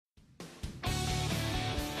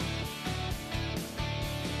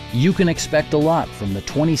You can expect a lot from the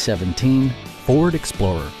 2017 Ford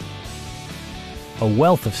Explorer. A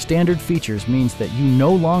wealth of standard features means that you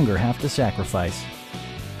no longer have to sacrifice,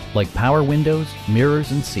 like power windows,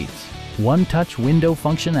 mirrors and seats, one-touch window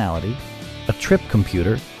functionality, a trip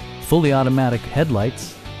computer, fully automatic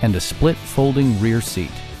headlights, and a split folding rear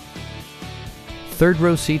seat.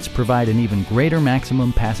 Third-row seats provide an even greater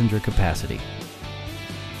maximum passenger capacity.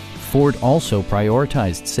 Ford also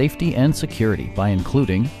prioritized safety and security by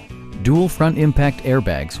including dual front impact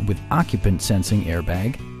airbags with occupant sensing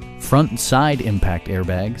airbag, front and side impact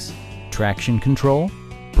airbags, traction control,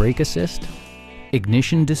 brake assist,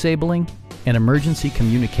 ignition disabling, an emergency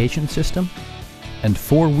communication system, and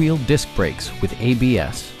four-wheel disc brakes with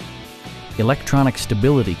ABS. Electronic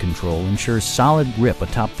stability control ensures solid grip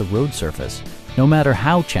atop the road surface, no matter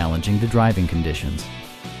how challenging the driving conditions.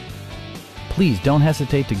 Please don't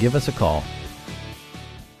hesitate to give us a call.